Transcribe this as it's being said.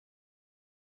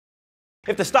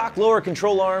If the stock lower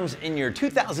control arms in your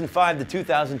 2005 to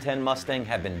 2010 Mustang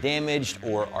have been damaged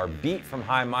or are beat from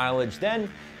high mileage, then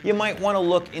you might want to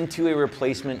look into a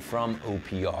replacement from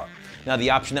OPR. Now,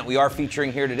 the option that we are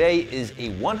featuring here today is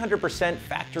a 100%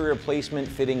 factory replacement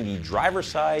fitting the driver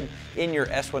side in your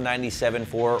S197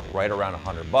 for right around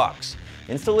 $100.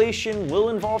 Installation will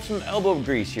involve some elbow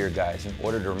grease here, guys, in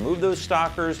order to remove those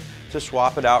stockers to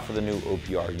swap it out for the new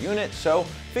OPR unit. So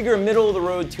figure middle of the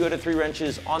road 2 out of 3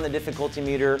 wrenches on the difficulty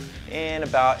meter and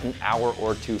about an hour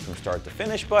or two from start to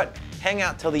finish, but hang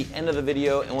out till the end of the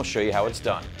video and we'll show you how it's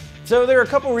done. So there are a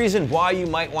couple reasons why you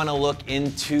might want to look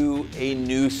into a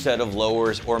new set of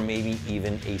lowers or maybe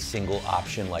even a single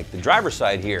option like the driver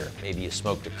side here. Maybe you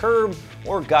smoked a curb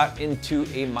or got into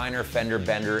a minor fender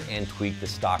bender and tweaked the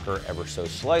stocker ever so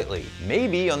slightly.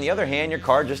 Maybe on the other hand, your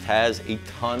car just has a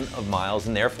ton of miles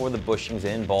and therefore the bushings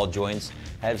and ball joints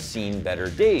have seen better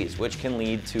days, which can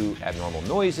lead to abnormal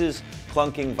noises,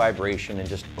 clunking, vibration, and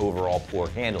just overall poor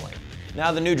handling.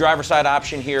 Now, the new driver side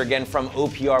option here, again from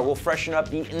OPR, will freshen up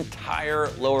the entire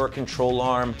lower control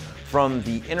arm from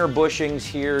the inner bushings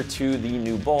here to the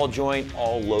new ball joint,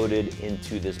 all loaded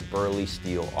into this burly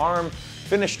steel arm,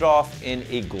 finished off in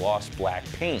a gloss black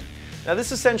paint. Now,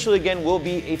 this essentially, again, will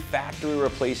be a factory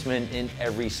replacement in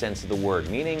every sense of the word,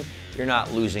 meaning you're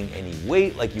not losing any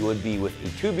weight like you would be with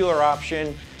a tubular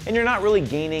option, and you're not really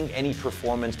gaining any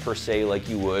performance per se like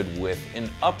you would with an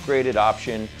upgraded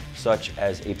option such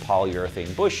as a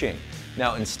polyurethane bushing.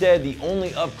 Now, instead, the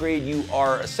only upgrade you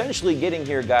are essentially getting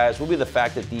here, guys, will be the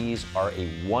fact that these are a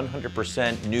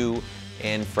 100% new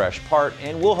and fresh part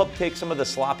and will help take some of the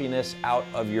sloppiness out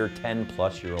of your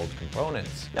 10-plus-year-old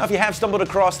components. Now, if you have stumbled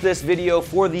across this video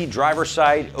for the driver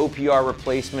side OPR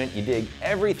replacement, you dig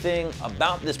everything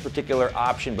about this particular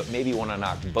option, but maybe want to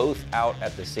knock both out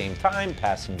at the same time,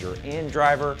 passenger and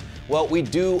driver, well, we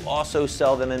do also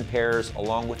sell them in pairs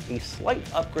along with a slight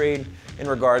upgrade in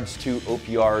regards to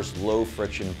OPR's low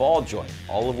friction ball joint,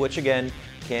 all of which again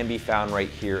can be found right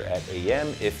here at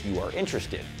AM if you are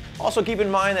interested. Also keep in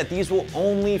mind that these will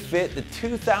only fit the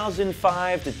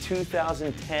 2005 to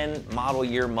 2010 model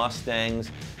year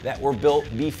Mustangs that were built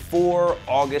before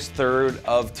August 3rd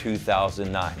of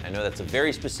 2009. I know that's a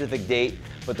very specific date,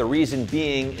 but the reason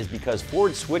being is because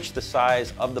Ford switched the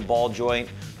size of the ball joint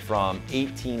from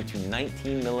 18 to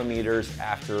 19 millimeters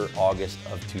after August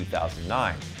of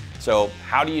 2009. So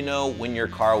how do you know when your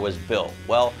car was built?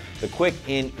 Well, the quick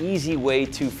and easy way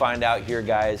to find out here,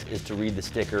 guys, is to read the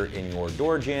sticker in your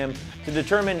door jamb to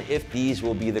determine if these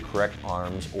will be the correct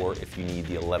arms or if you need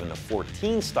the 11 to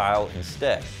 14 style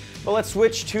instead. But let's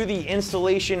switch to the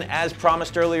installation as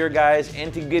promised earlier, guys,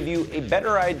 and to give you a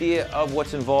better idea of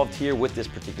what's involved here with this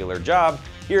particular job,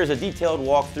 here's a detailed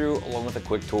walkthrough along with a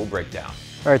quick tool breakdown.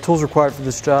 All right, tools required for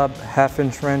this job: 1/2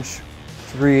 inch wrench,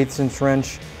 3/8 inch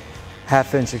wrench,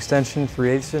 1/2 inch extension,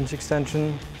 3/8 inch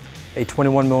extension, a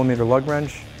 21 millimeter lug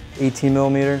wrench, 18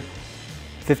 millimeter,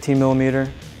 15 millimeter,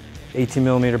 18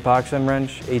 millimeter box end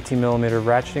wrench, 18 millimeter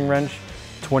ratcheting wrench,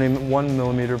 21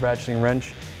 millimeter ratcheting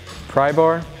wrench, pry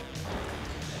bar,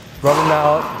 rubber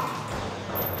mallet,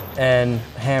 and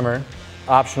hammer.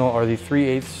 Optional are the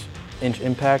 3/8 inch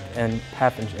impact and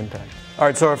 1/2 inch impact. All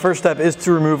right, so our first step is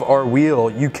to remove our wheel.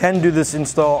 You can do this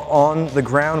install on the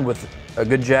ground with a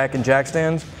good jack and jack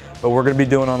stands, but we're going to be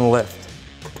doing it on the lift.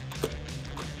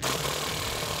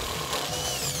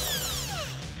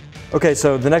 Okay,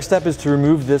 so the next step is to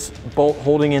remove this bolt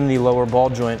holding in the lower ball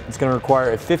joint. It's going to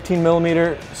require a 15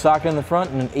 millimeter socket in the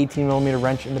front and an 18 millimeter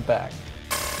wrench in the back.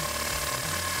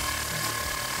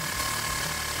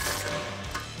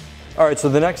 All right, so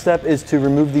the next step is to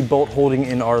remove the bolt holding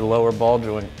in our lower ball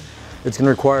joint. It's going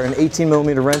to require an 18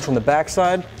 millimeter wrench on the back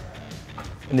side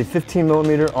and a 15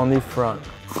 millimeter on the front.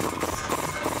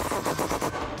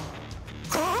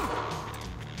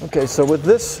 Okay, so with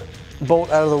this bolt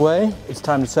out of the way, it's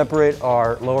time to separate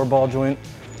our lower ball joint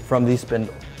from the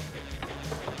spindle.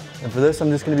 And for this, I'm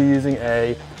just going to be using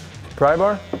a pry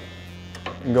bar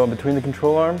and go in between the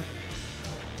control arm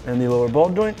and the lower ball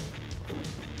joint.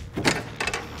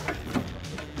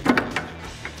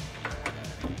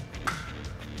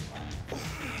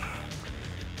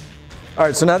 All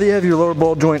right, so now that you have your lower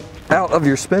ball joint out of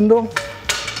your spindle,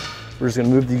 we're just going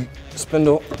to move the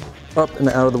spindle up and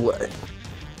out of the way.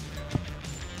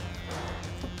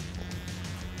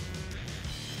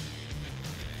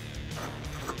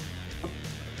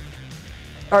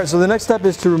 All right, so the next step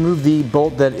is to remove the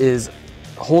bolt that is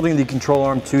holding the control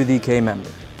arm to the K-member.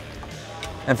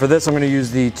 And for this, I'm going to use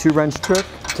the 2-wrench trick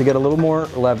to get a little more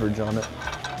leverage on it.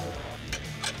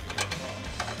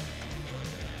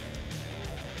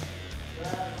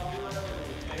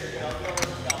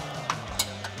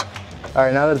 All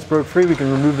right, now that it's broke free, we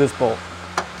can remove this bolt.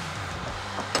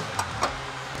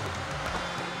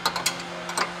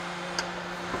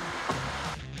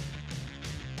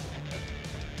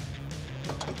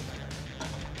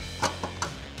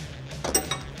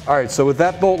 All right, so with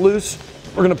that bolt loose,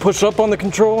 we're gonna push up on the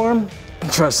control arm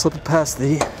and try to slip it past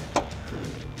the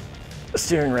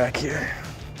steering rack here.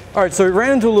 All right, so we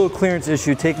ran into a little clearance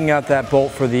issue taking out that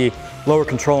bolt for the lower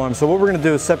control arm. So what we're gonna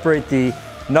do is separate the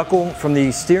knuckle from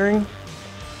the steering,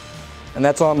 and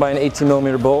that's on by an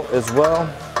 18mm bolt as well.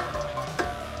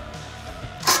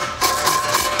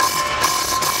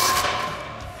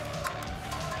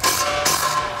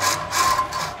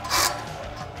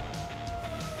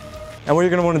 And what you're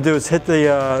going to want to do is hit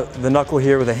the knuckle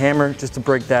here with a hammer just to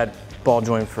break that ball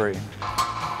joint free.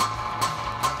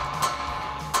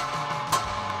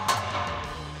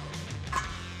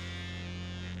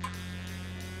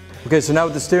 Okay, so now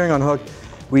with the steering unhooked,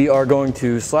 we are going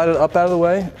to slide it up out of the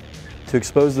way to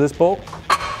expose this bolt.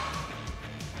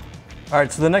 All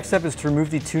right, so the next step is to remove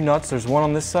the two nuts. There's one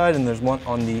on this side and there's one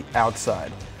on the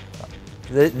outside.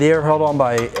 They are held on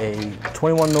by a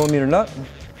 21mm nut.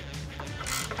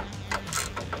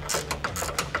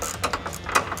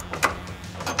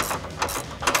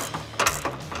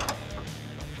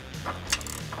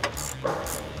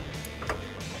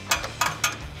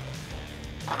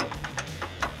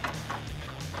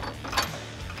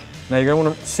 Now you're going to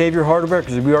want to save your hardware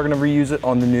because we are going to reuse it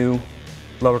on the new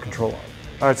lower control arm.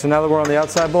 All right, so now that we're on the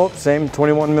outside bolt, same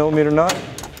 21mm nut.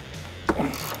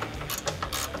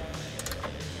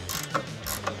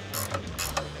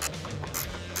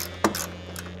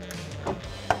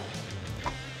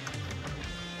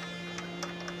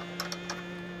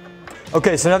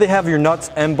 Okay, so now that you have your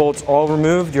nuts and bolts all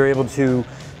removed, you're able to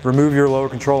remove your lower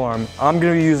control arm. I'm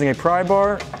going to be using a pry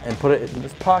bar and put it in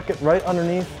this pocket right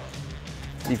underneath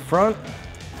the front.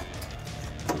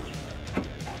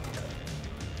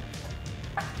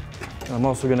 I'm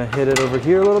also going to hit it over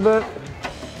here a little bit.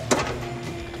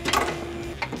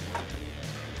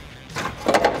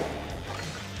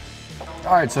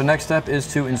 All right, so next step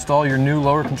is to install your new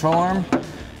lower control arm.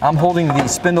 I'm holding the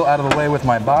spindle out of the way with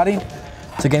my body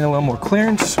to gain a little more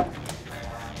clearance. And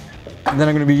then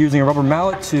I'm going to be using a rubber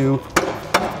mallet to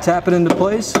tap it into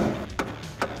place.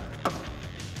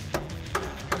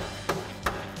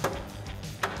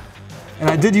 And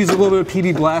I did use a little bit of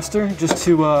PB Blaster just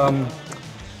to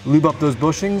lube up those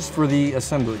bushings for the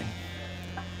assembly.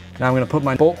 Now I'm going to put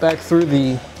my bolt back through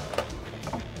the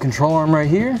control arm right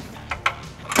here.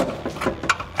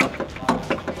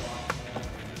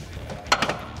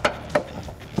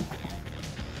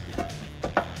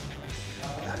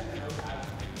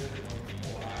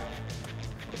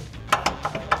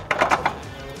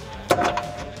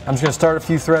 I'm just going to start a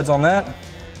few threads on that,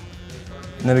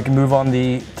 and then we can move on to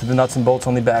the nuts and bolts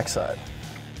on the back side.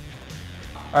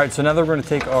 All right, so now that we're going to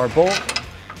take our bolt,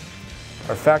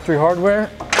 our factory hardware,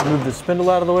 move the spindle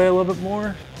out of the way a little bit more,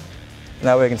 and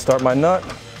that way I can start my nut.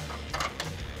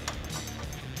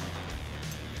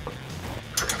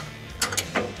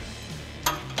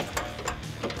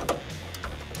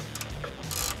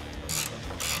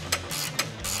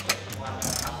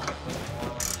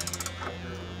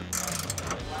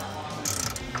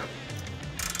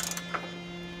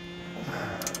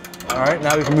 All right,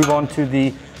 now we can move on to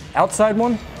the outside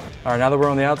one. All right, now that we're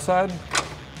on the outside,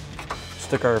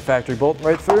 stick our factory bolt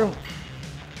right through.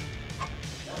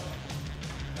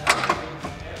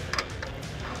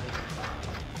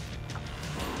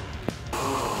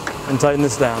 And tighten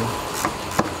this down.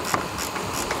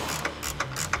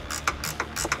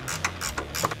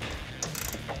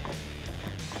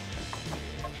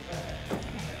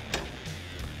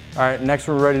 All right, next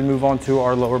we're ready to move on to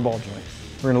our lower ball joint.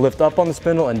 We're going to lift up on the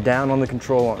spindle and down on the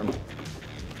control arm.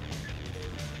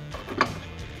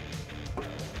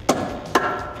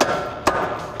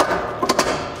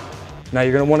 Now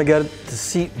you're going to want to get the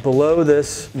seat below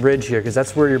this ridge here because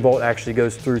that's where your bolt actually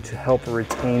goes through to help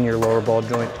retain your lower ball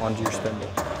joint onto your spindle.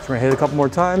 So we're going to hit it a couple more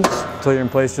times until you're in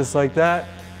place just like that.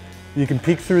 You can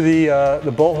peek through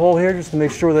the bolt hole here just to make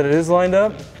sure that it is lined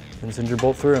up and send your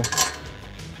bolt through.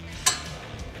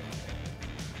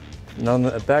 And on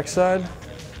the back side,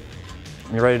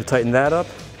 you're ready to tighten that up,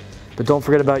 but don't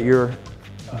forget about your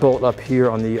bolt up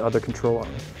here on the other control arm.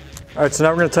 All right, so now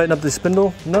we're going to tighten up the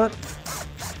spindle nut.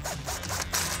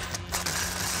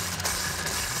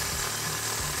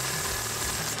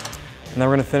 And then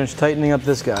we're going to finish tightening up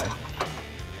this guy.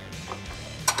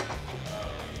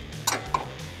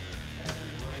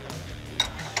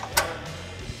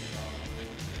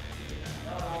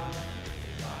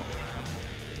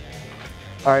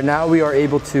 All right, now we are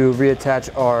able to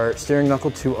reattach our steering knuckle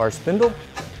to our spindle.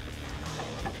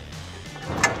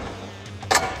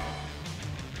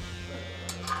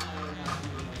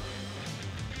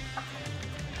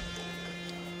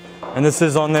 And this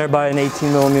is on there by an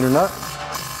 18mm nut.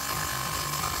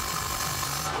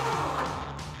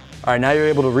 All right, now you're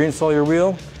able to reinstall your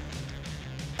wheel,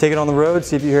 take it on the road,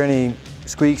 see if you hear any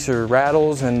squeaks or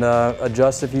rattles, and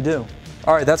adjust if you do.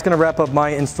 All right, that's gonna wrap up my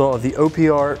install of the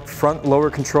OPR front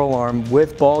lower control arm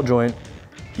with ball joint.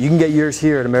 You can get yours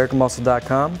here at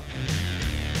AmericanMuscle.com.